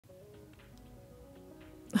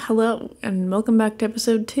Hello, and welcome back to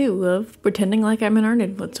episode 2 of Pretending Like I'm an Art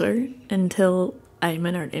Influencer Until I'm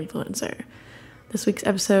an Art Influencer. This week's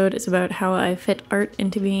episode is about how I fit art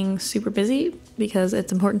into being super busy because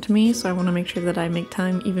it's important to me, so I want to make sure that I make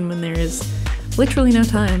time even when there is literally no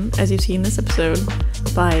time, as you see in this episode,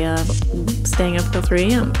 by staying up till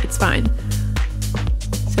 3 a.m. It's fine.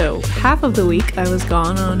 So, half of the week I was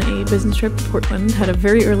gone on a business trip to Portland, had a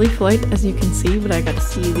very early flight as you can see, but I got to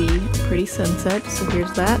see the pretty sunset, so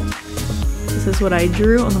here's that. This is what I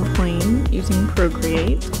drew on the plane using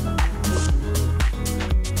Procreate.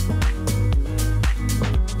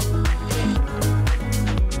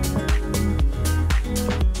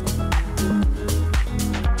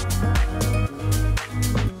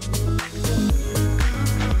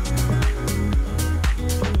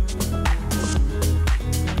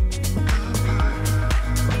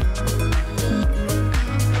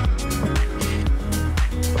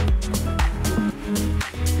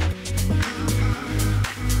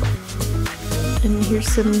 And here's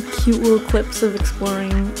some cute little clips of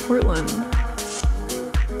exploring Portland.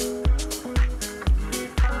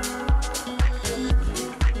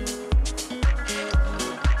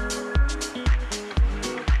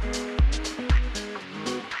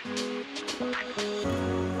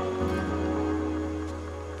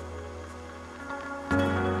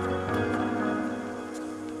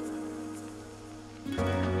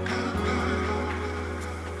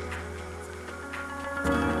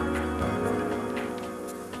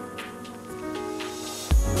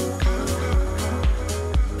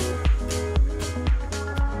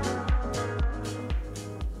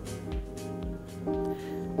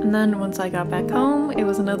 And then once I got back home, it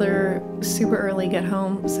was another super early get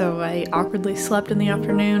home, so I awkwardly slept in the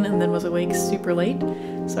afternoon and then was awake super late.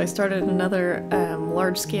 So I started another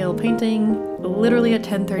large-scale painting literally at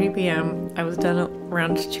 10:30 p.m. I was done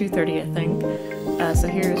around 2:30, I think. So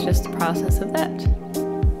here's just the process of that.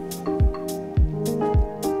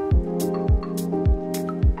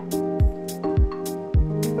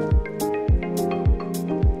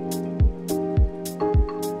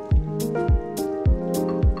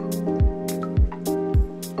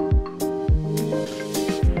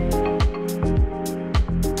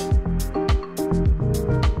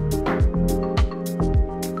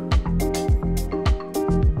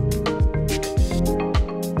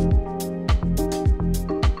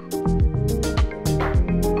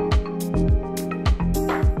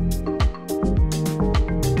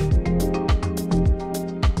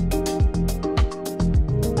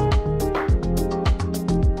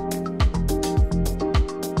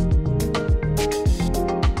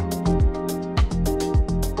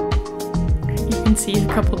 See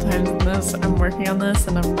a couple times in this, I'm working on this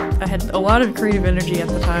and I had a lot of creative energy at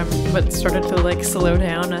the time, but started to like slow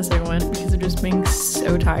down as I went because of just being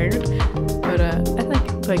so tired. But I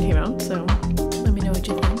think it came out, so let me know what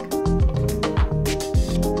you think.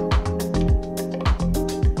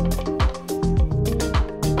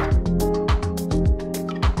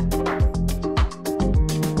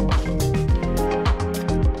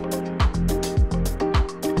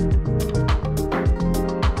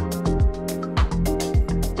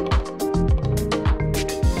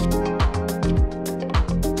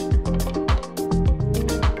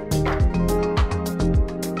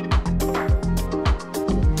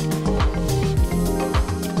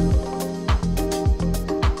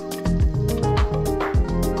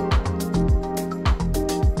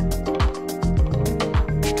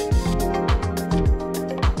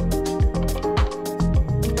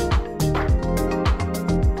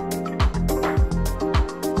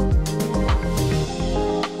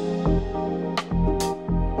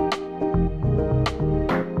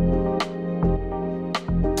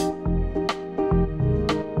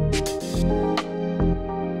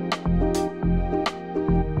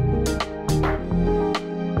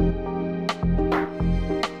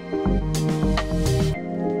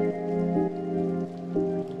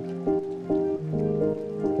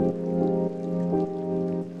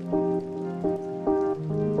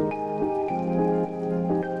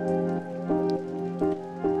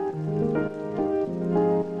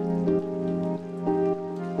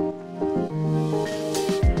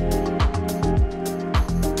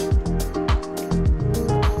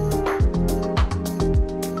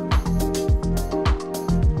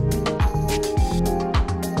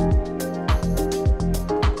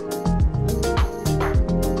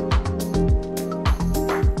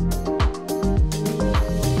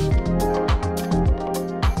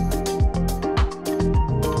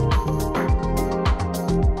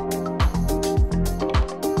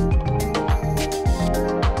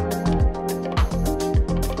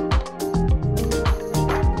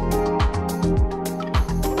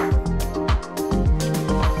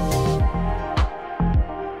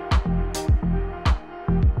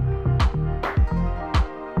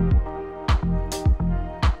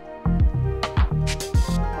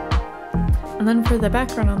 And then for the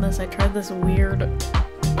background on this, I tried this weird,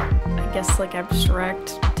 I guess like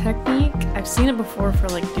abstract technique. I've seen it before for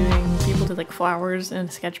like people do like flowers in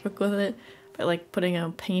a sketchbook with it, but like putting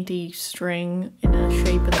a painty string in a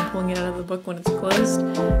shape and then pulling it out of the book when it's closed.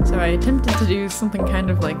 So I attempted to do something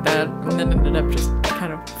kind of like that and then ended up just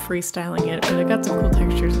kind of freestyling it, but it got some cool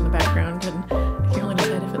textures in the background, and I can't really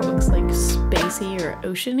decide if it looks like spacey or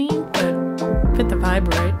oceany, but fit the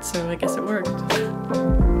vibe right, so I guess it worked.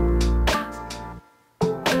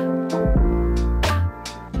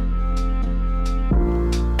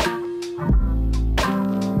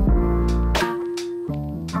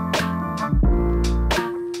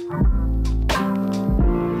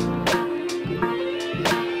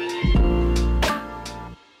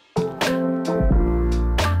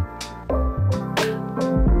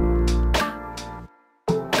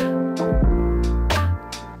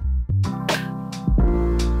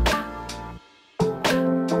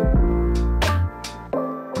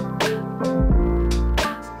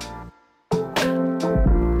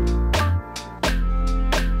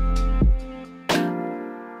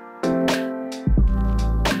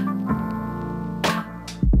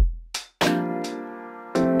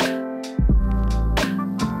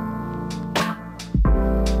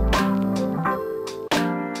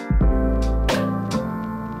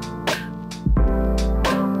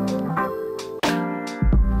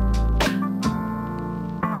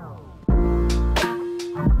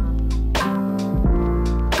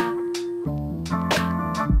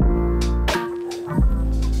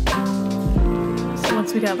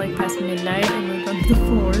 Once we got like past midnight, I moved onto the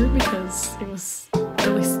floor because it was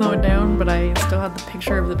really slowing down, but I still had the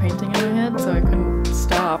picture of the painting in my head, so I couldn't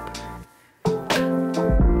stop.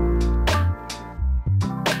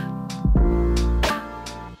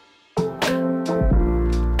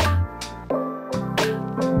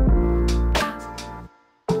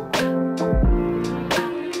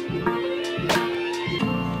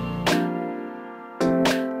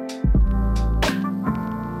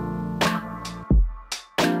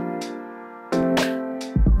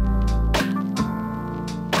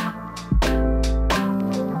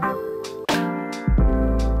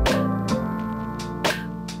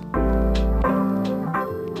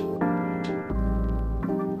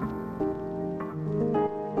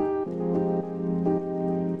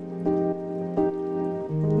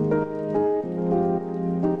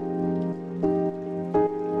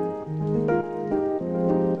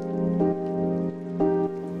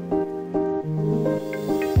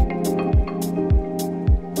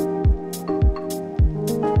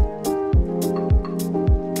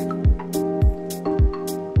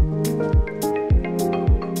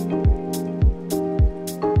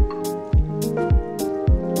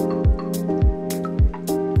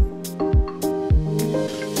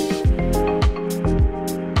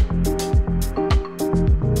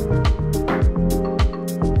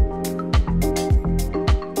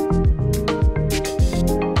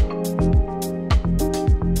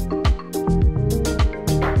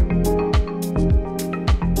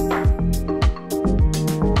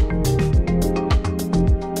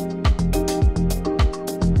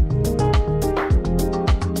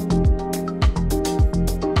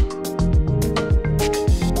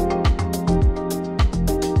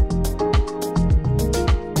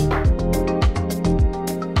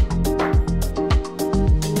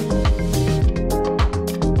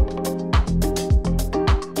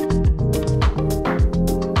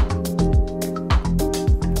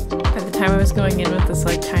 Going in with this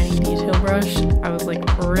like tiny detail brush, I was like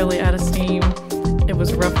really out of steam. It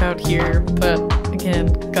was rough out here, but again,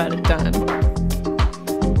 got it done.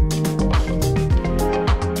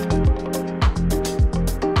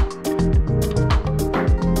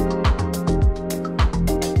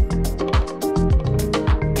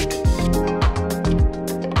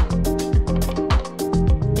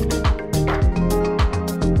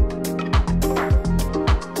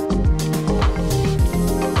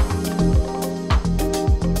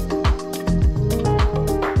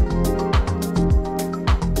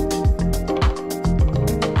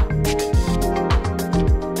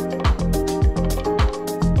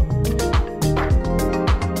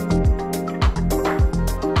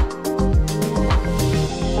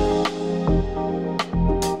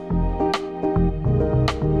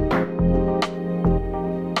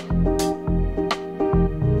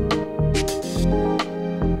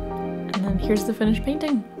 Here's the finished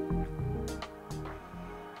painting.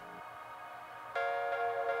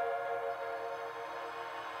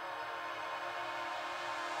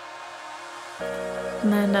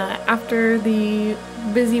 And then after the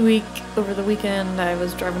busy week over the weekend, I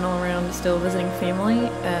was driving all around still visiting family,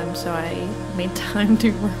 so I made time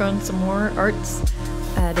to work on some more arts.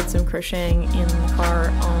 I did some crocheting in the car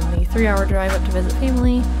on the 3-hour drive up to visit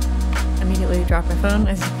family. Immediately dropped my phone,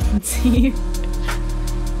 as you can see.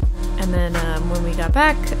 And then when we got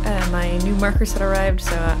back, my new markers had arrived,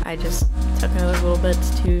 so I just took another little bit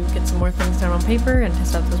to get some more things down on paper and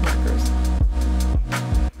test out those markers.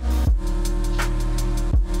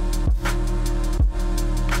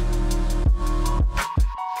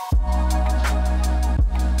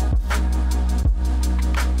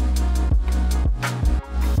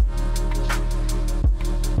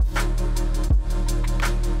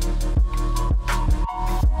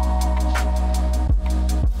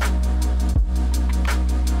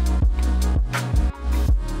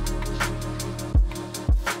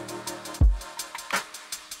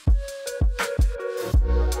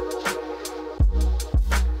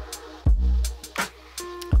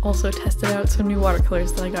 Also tested out some new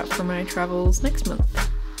watercolors that I got for my travels next month.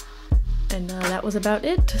 And that was about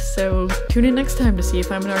it, so tune in next time to see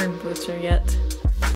if I'm an art influencer yet.